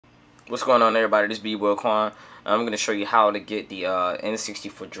What's going on, everybody? This is Tyquonne. I'm going to show you how to get the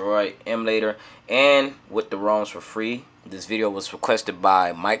N64 Droid emulator and with the ROMs for free. This video was requested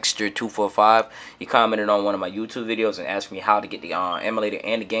by Mikester245. He commented on one of my YouTube videos and asked me how to get the emulator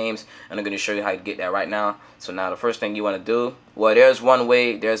and the games, and I'm going to show you how to get that right now. So now the first thing you want to do, well, there's one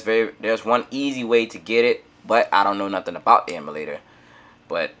way, there's one easy way to get it, but I don't know nothing about the emulator.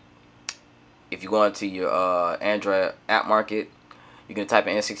 But if you go into your Android app market, you can type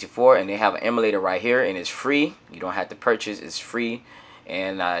in N64 and they have an emulator right here, and it's free. You don't have to purchase, it's free.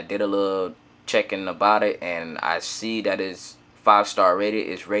 And I did a little checking about it, and I see that it's 5-star rated.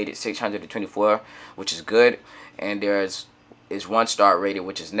 It's rated 624, which is good. And there's 1-star rated,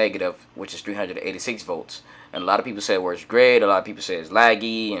 which is negative, which is 386 volts. And a lot of people say it works great, a lot of people say it's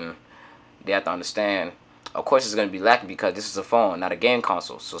laggy, and they have to understand, of course it's going to be lacking because this is a phone, not a game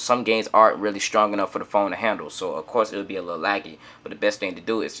console. So some games aren't really strong enough for the phone to handle. So of course it'll be a little laggy. But the best thing to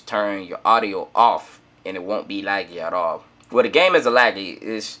do is to turn your audio off, and it won't be laggy at all. Well, the game is a laggy,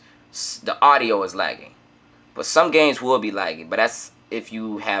 is the audio is lagging. But some games will be laggy, but that's if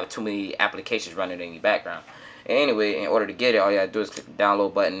you have too many applications running in your background. Anyway, in order to get it, all you gotta do is click the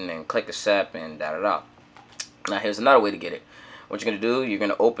download button and click accept and da-da-da. Now here's another way to get it. What you're gonna do, you're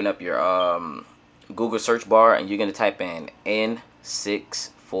gonna open up your Google search bar, and you're going to type in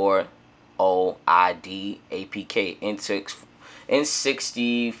N64OID APK,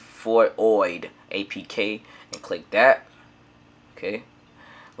 N64OID APK, and click that. Okay,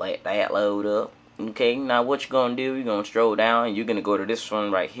 let that load up. Okay, now what you're going to do, you're going to scroll down, and you're going to go to this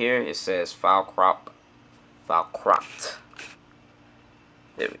one right here. It says file cropped.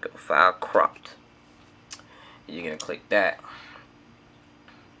 There we go, file cropped. You're going to click that.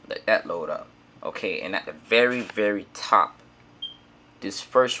 Let that load up. Okay, and at the very top, this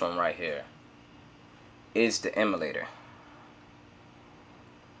first one right here is the emulator.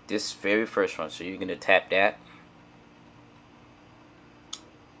 This very first one. So you're going to tap that.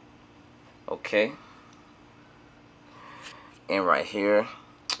 Okay. And right here,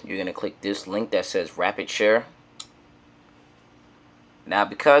 you're going to click this link that says Rapid Share. Now,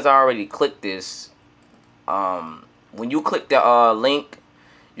 because I already clicked this, when you click the link,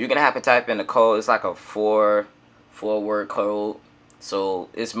 you're gonna have to type in the code. It's like a four-word code. So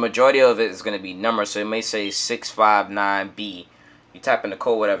it's majority of it is gonna be numbers. So it may say 659B. You type in the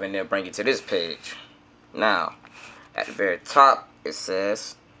code, whatever, and they'll bring you to this page. Now, at the very top, it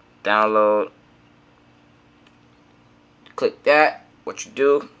says download. Click that. What you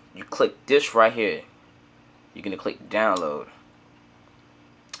do, you click this right here. You're gonna click download.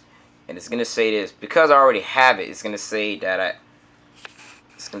 And it's gonna say this. Because I already have it, it's gonna say that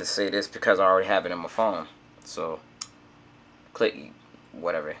it's going to say this because I already have it on my phone. So click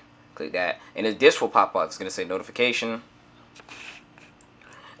whatever, click that, and this will pop up. It's going to say notification,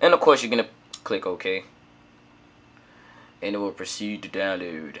 and of course you're going to click OK, and it will proceed to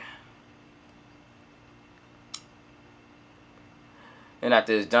download. And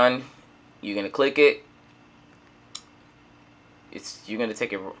after it's done, you're going to click it. You're going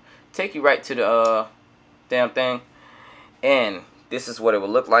to take you right to the damn thing, and this is what it will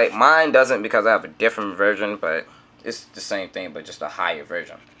look like. Mine doesn't because I have a different version, but it's the same thing, but just a higher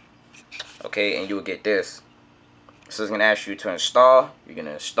version. Okay, and you will get this. So it's going to ask you to install. You're going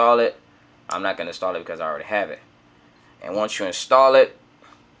to install it. I'm not going to install it because I already have it. And once you install it,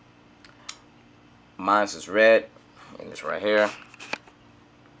 mine's is red, and it's right here.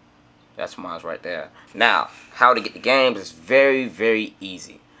 That's mine's right there. Now, how to get the games is very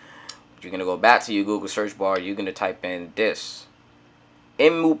easy. You're going to go back to your Google search bar. You're going to type in this.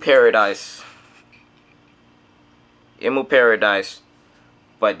 Emu Paradise,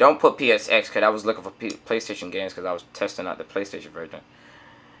 but don't put PSX because I was looking for PlayStation games because I was testing out the PlayStation version.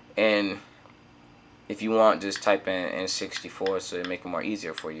 And if you want, just type in N64 so it make it more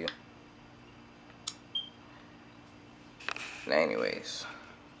easier for you. Anyways,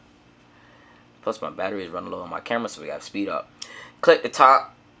 plus my battery is running low on my camera, so we gotta speed up. Click the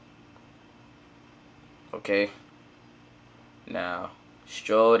top. Okay. Now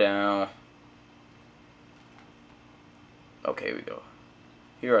scroll down. Okay, here we go.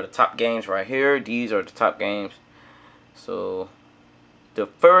 Here are the top games right here. These are the top games. So the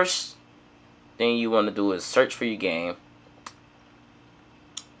first thing you want to do is search for your game.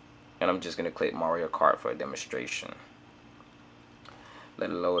 And I'm just going to click Mario Kart for a demonstration. Let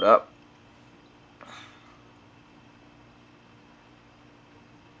it load up.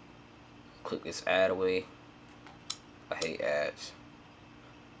 Click this ad away. I hate ads.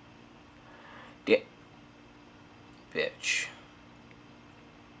 Bitch.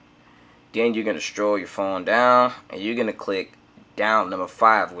 Then you're gonna scroll your phone down, and you're gonna click number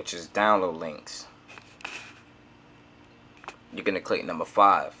 5, which is download links. You're gonna click number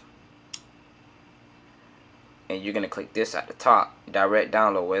 5, and you're gonna click this at the top, direct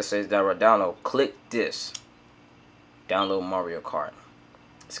download. Where it says direct download, click this, download Mario Kart.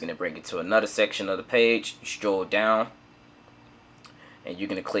 It's gonna bring you to another section of the page. You stroll down, and you're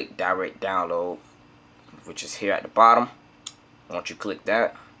gonna click direct download, which is here at the bottom. Once you click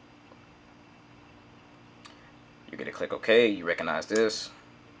that, you're gonna click OK. You recognize this.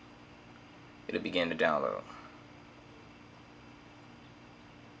 It'll begin to download.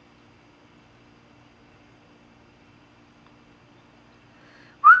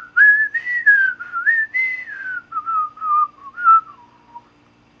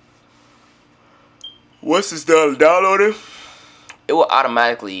 Once it's done downloading, it will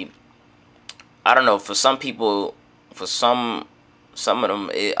automatically, I don't know, for some people, for some of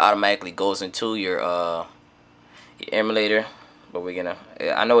them, it automatically goes into your emulator. But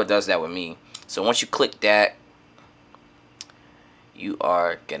I know it does that with me. So once you click that, you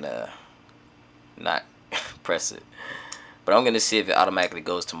are gonna not press it. But I'm gonna see if it automatically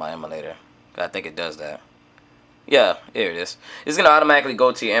goes to my emulator. I think it does that. Yeah, here it is. It's gonna automatically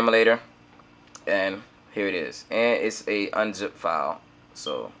go to your emulator, and here it is. And it's a unzip file.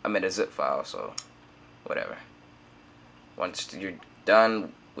 So I made a zip file, so whatever. Once you're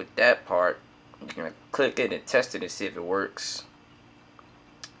done with that part, you're gonna click it and test it and see if it works.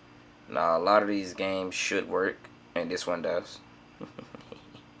 Now a lot of these games should work, and this one does.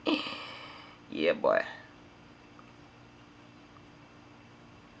 Yeah, boy.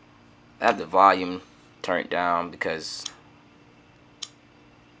 I have the volume turned down because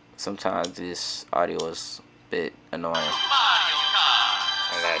sometimes this audio is a bit annoying.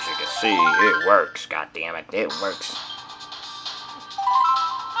 And as you can see, it works. God damn it, it works.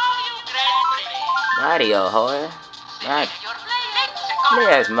 Mario, hoy.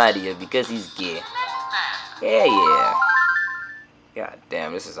 There's Mario because he's gay. Yeah. God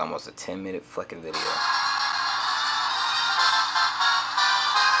damn, this is almost a 10-minute fucking video.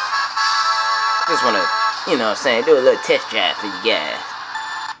 Just wanna, you know what I'm saying, do a little test drive for you guys.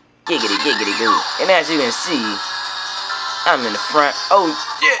 Giggity goo. And as you can see, I'm in the front. Oh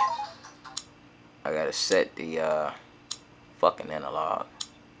shit! I gotta set the fucking analog.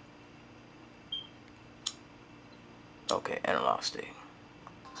 Okay, analog stick.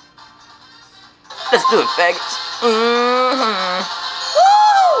 Let's do it, faggots. Woo!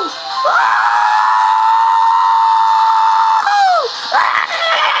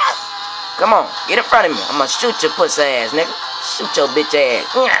 Come on, get in front of me. I'm gonna shoot your pussy ass, nigga. Shoot your bitch ass.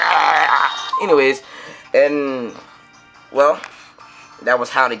 Anyways, and well, that was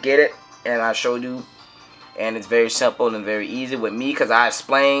how to get it, and I showed you. And it's very simple and very easy with me because I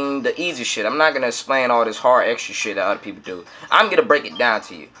explained the easy shit. I'm not gonna explain all this hard extra shit that other people do. I'm gonna break it down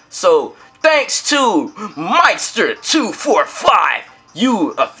to you. So thanks to Mikester245,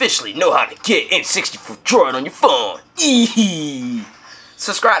 you officially know how to get N64 Droid on your phone.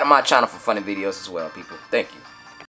 Subscribe to my channel for funny videos as well, people. Thank you.